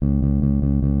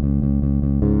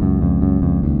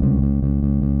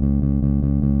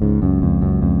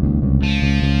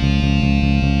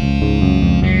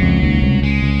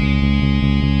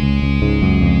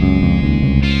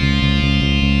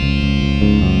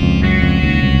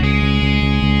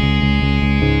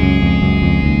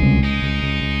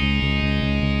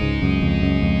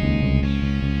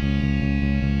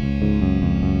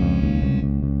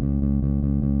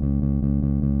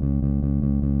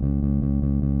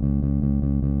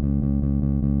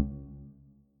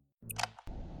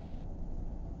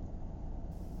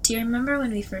Do you remember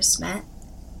when we first met?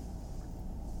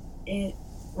 It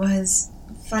was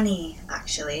funny,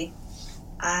 actually.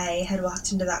 I had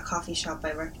walked into that coffee shop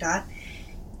I worked at,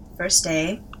 first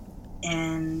day,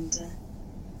 and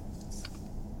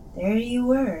there you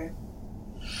were.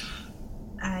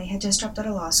 I had just dropped out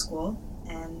of law school,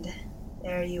 and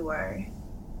there you were.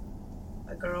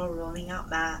 A girl rolling out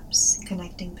maps,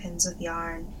 connecting pins with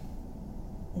yarn,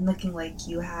 and looking like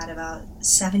you had about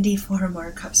 74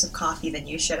 more cups of coffee than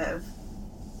you should have.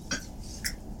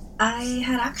 I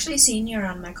had actually seen you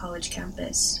around my college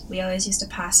campus. We always used to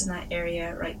pass in that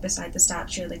area right beside the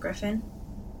statue of the Griffin.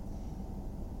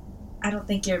 I don't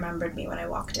think you remembered me when I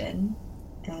walked in,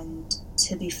 and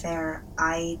to be fair,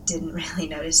 I didn't really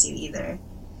notice you either.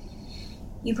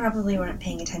 You probably weren't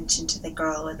paying attention to the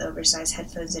girl with oversized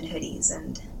headphones and hoodies,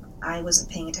 and I wasn't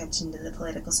paying attention to the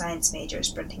political science major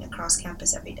sprinting across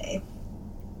campus every day.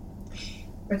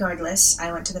 Regardless,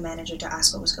 I went to the manager to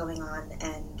ask what was going on,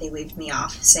 and they waved me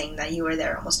off, saying that you were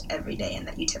there almost every day and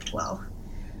that you tipped well.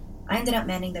 I ended up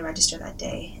manning the register that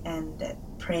day, and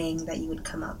praying that you would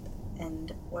come up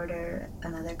and order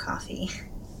another coffee.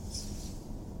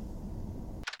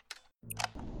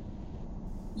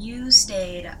 You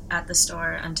stayed at the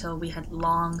store until we had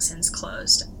long since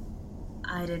closed.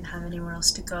 I didn't have anywhere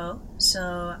else to go,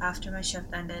 so after my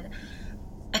shift ended,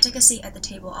 I took a seat at the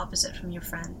table opposite from your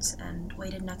friends and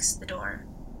waited next to the door.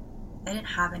 I didn't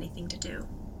have anything to do.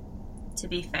 To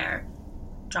be fair,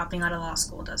 dropping out of law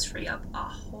school does free up a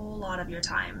whole lot of your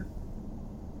time.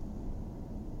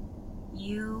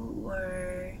 You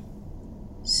were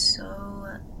so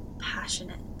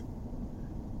passionate.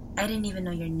 I didn't even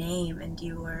know your name, and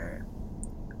you were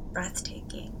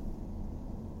breathtaking.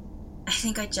 I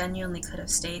think I genuinely could have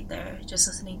stayed there, just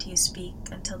listening to you speak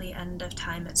until the end of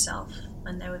time itself,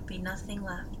 when there would be nothing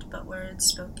left but words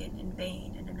spoken in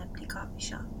vain in an empty coffee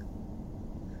shop.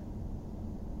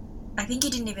 I think you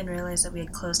didn't even realize that we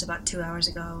had closed about 2 hours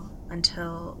ago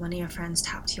until one of your friends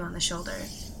tapped you on the shoulder.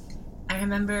 I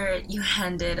remember you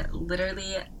handed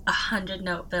literally a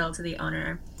 100-note bill to the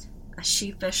owner, a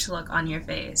sheepish look on your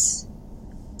face.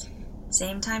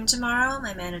 Same time tomorrow,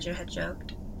 my manager had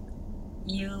joked.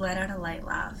 You let out a light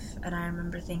laugh, and I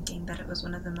remember thinking that it was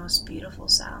one of the most beautiful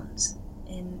sounds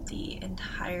in the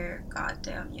entire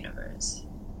goddamn universe.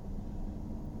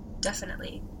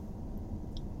 Definitely.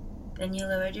 Then you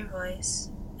lowered your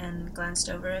voice and glanced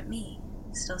over at me,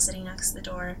 still sitting next to the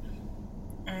door,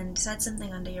 and said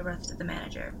something under your breath to the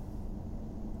manager.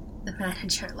 The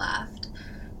manager laughed.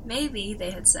 Maybe,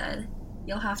 they had said,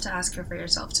 you'll have to ask her for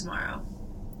yourself tomorrow.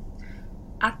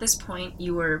 At this point,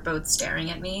 you were both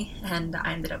staring at me, and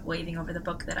I ended up waving over the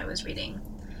book that I was reading.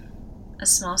 A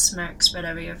small smirk spread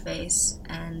over your face,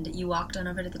 and you walked on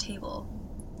over to the table.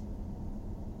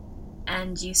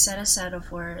 And you said a set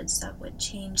of words that would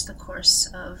change the course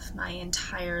of my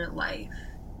entire life.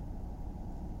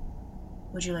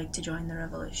 Would you like to join the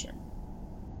revolution?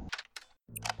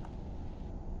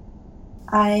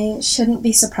 I shouldn't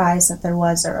be surprised that there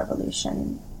was a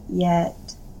revolution, yet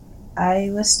I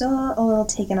was still a little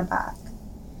taken aback.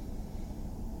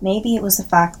 Maybe it was the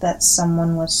fact that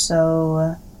someone was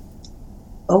so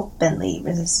openly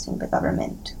resisting the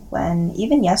government, when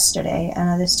even yesterday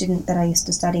another student that I used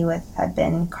to study with had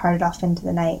been carted off into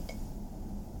the night.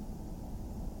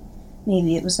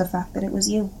 Maybe it was the fact that it was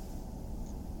you.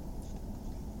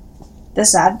 The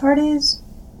sad part is,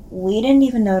 we didn't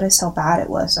even notice how bad it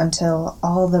was until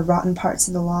all the rotten parts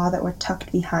of the law that were tucked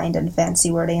behind in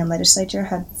fancy wording and legislature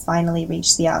had finally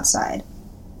reached the outside.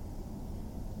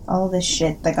 All the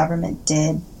shit the government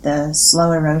did, the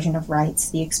slow erosion of rights,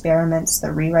 the experiments,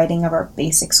 the rewriting of our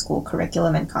basic school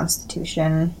curriculum and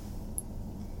constitution.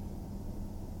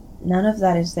 None of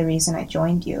that is the reason I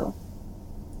joined you.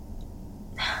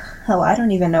 Hell, I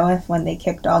don't even know if when they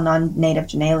kicked all non-native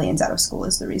Janalians out of school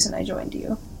is the reason I joined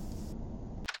you.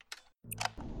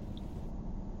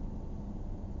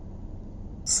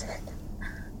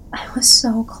 I was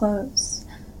so close.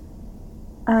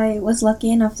 I was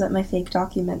lucky enough that my fake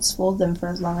documents fooled them for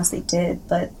as long as they did,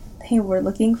 but they were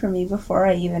looking for me before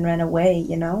I even ran away,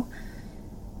 you know?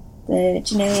 The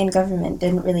Janalian government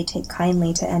didn't really take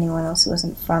kindly to anyone else who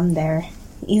wasn't from there,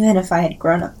 even if I had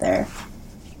grown up there.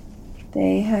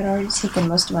 They had already taken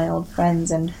most of my old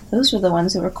friends, and those were the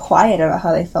ones who were quiet about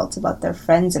how they felt about their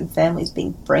friends and families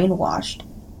being brainwashed.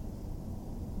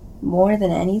 More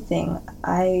than anything,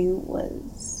 I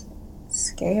was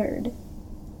scared.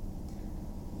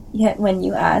 Yet when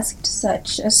you asked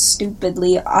such a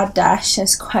stupidly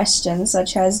audacious question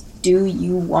such as, do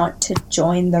you want to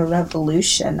join the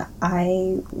revolution,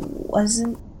 I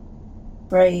wasn't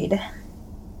afraid.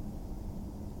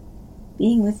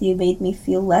 being with you made me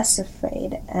feel less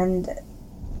afraid, and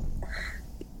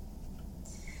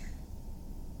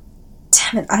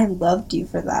damn it, I loved you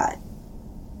for that.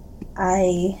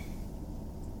 I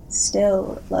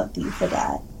still love you for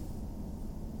that.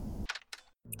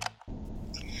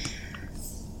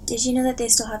 Did you know that they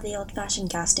still have the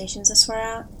old-fashioned gas stations this far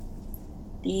out?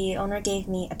 The owner gave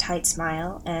me a tight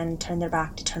smile and turned their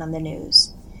back to turn on the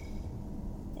news.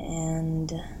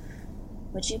 And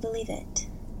would you believe it?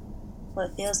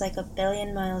 What feels like 1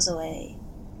 billion miles away,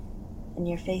 and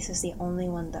your face is the only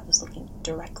one that was looking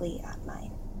directly at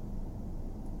mine.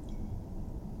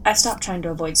 I've stopped trying to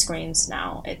avoid screens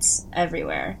now. It's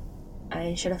everywhere.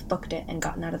 I should have booked it and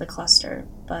gotten out of the cluster,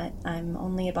 but I'm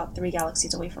only about 3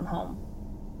 galaxies away from home.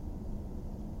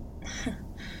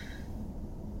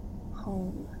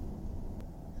 Home.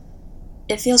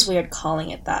 It feels weird calling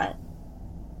it that.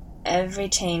 Every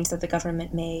change that the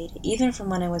government made, even from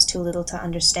when I was too little to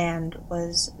understand,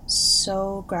 was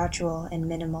so gradual and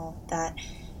minimal that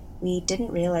we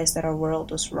didn't realize that our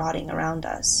world was rotting around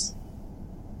us.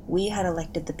 We had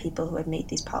elected the people who had made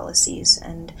these policies,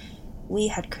 and we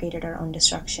had created our own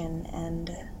destruction,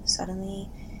 and suddenly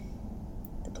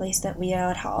the place that we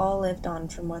had all lived on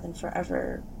for more than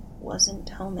forever wasn't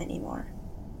home anymore.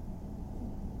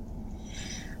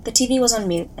 The TV was on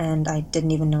mute, and I didn't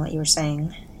even know what you were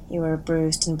saying. You were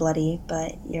bruised and bloody,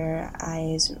 but your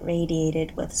eyes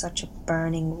radiated with such a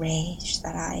burning rage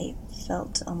that I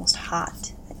felt almost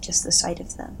hot at just the sight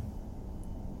of them.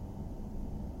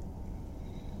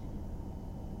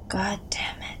 God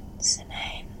damn it,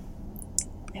 Sinead.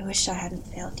 I wish I hadn't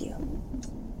failed you.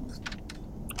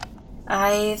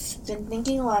 I've been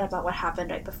thinking a lot about what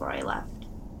happened right before I left.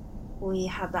 We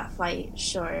had that fight,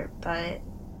 sure, but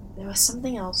there was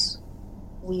something else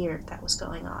weird that was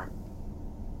going on.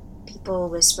 People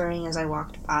whispering as I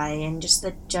walked by, and just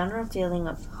the general feeling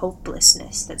of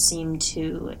hopelessness that seemed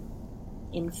to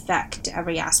infect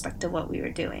every aspect of what we were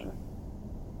doing.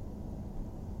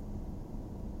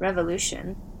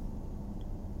 Revolution?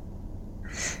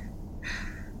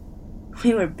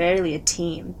 We were barely a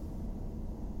team.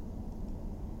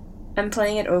 I'm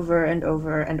playing it over and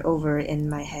over and over in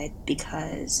my head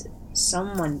because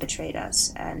someone betrayed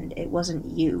us, and it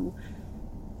wasn't you.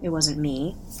 It wasn't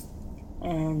me.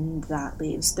 And that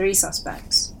leaves 3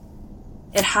 suspects.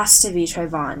 It has to be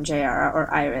Trayvon, JR,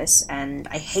 or Iris, and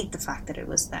I hate the fact that it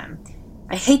was them.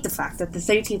 I hate the fact that the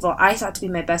 3 people I thought to be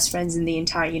my best friends in the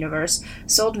entire universe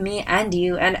sold me and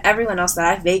you and everyone else that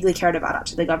I vaguely cared about out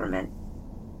to the government.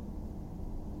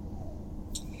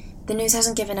 The news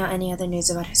hasn't given out any other news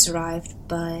about who survived,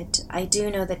 but I do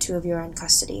know that 2 of you are in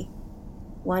custody.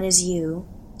 One is you,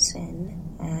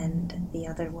 Sin, and the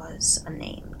other was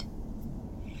unnamed.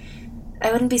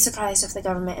 I wouldn't be surprised if the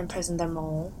government imprisoned their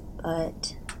mole,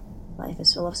 but life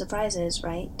is full of surprises,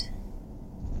 right?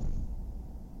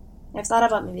 I've thought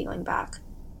about maybe going back,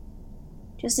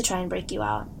 just to try and break you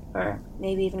out, or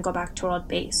maybe even go back to our old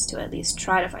base to at least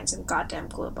try to find some goddamn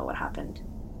clue about what happened.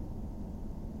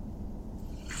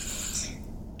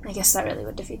 I guess that really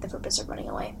would defeat the purpose of running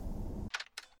away.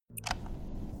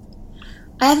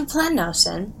 I have a plan now,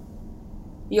 Sin.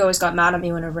 You always got mad at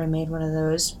me whenever I made one of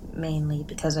those, mainly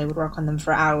because I would work on them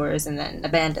for hours and then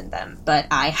abandon them, but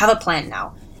I have a plan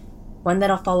now. One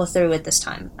that I'll follow through with this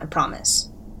time, I promise.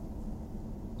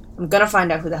 I'm gonna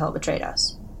find out who the hell betrayed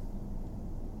us.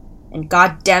 And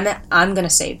god damn it, I'm gonna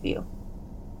save you.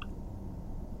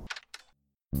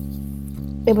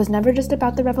 It Was Never Just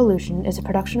About the Revolution is a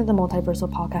production of the Multiversal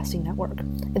Podcasting Network.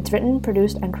 It's written,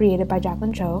 produced, and created by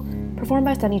Jacqueline Cho, performed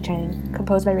by Sunny Chang,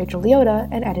 composed by Rachel Leota,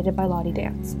 and edited by Lottie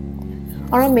Dance.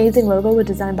 Our amazing logo was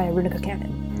designed by Arunica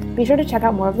Cannon. Be sure to check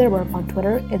out more of their work on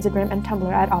Twitter, Instagram, and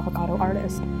Tumblr at Avocado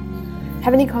Artist.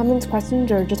 Have any comments,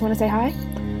 questions, or just want to say hi?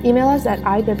 Email us at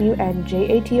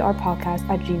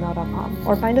iwnjatrpodcast@gmail.com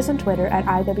or find us on Twitter at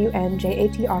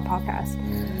iwnjatrpodcast.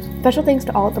 Special thanks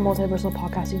to all at the Multiversal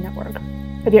Podcasting Network.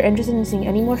 If you're interested in seeing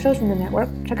any more shows from the network,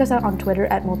 check us out on Twitter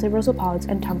at Multiversal Pods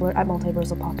and Tumblr at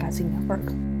Multiversal Podcasting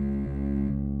Network.